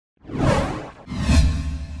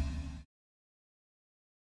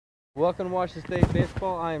Welcome to Washington State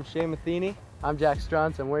Baseball. I am Matheny. I'm Jack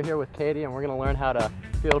Strunc, and we're here with Katie, and we're going to learn how to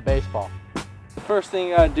field baseball. The first thing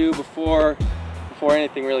you gotta do before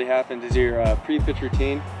anything really happens is your pre-pitch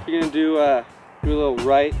routine. You're gonna do a little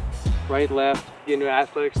right, left, get into an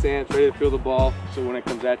athletic stance, ready to field the ball. So when it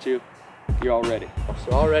comes at you, you're all ready.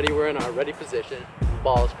 So already we're in our ready position. The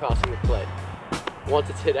ball is crossing the plate. Once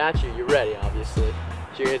it's hit at you, you're ready, obviously.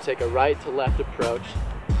 So you're going to take a right to left approach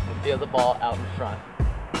and field the ball out in front.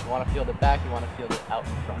 You want to field it back, you want to field it out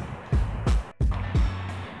in front.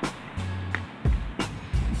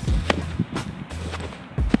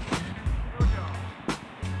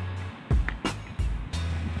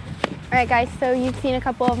 All right, guys, so you've seen a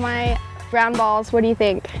couple of my ground balls. What do you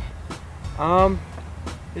think?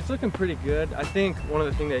 It's looking pretty good. I think one of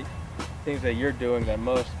the things that you're doing that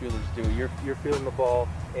most fielders do, you're fielding the ball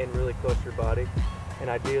in really close to your body, and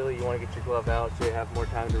ideally you want to get your glove out so you have more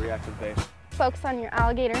time to react to the base. Focus on your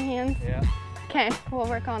alligator hands. Yeah. Okay, we'll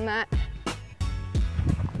work on that.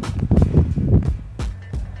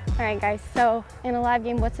 All right, guys, so in a live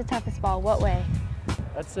game, what's the toughest ball? What way?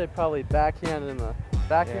 I'd say probably backhand in the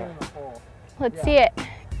hole. Let's see it.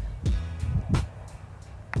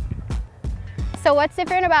 So what's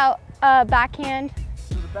different about backhand?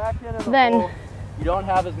 So the backhand in the hole, you don't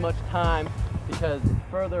have as much time because it's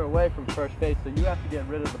further away from first base, so you have to get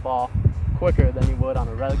rid of the ball quicker than you would on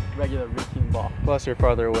a regular routine ball. Plus you're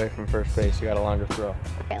farther away from first base, you got a longer throw.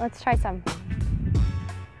 Okay, let's try some.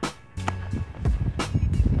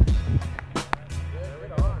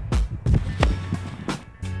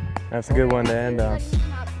 That's a good one to end on. You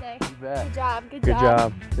bet. Good job, good Good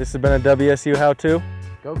job. This has been a WSU How To.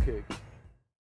 Go COUGS.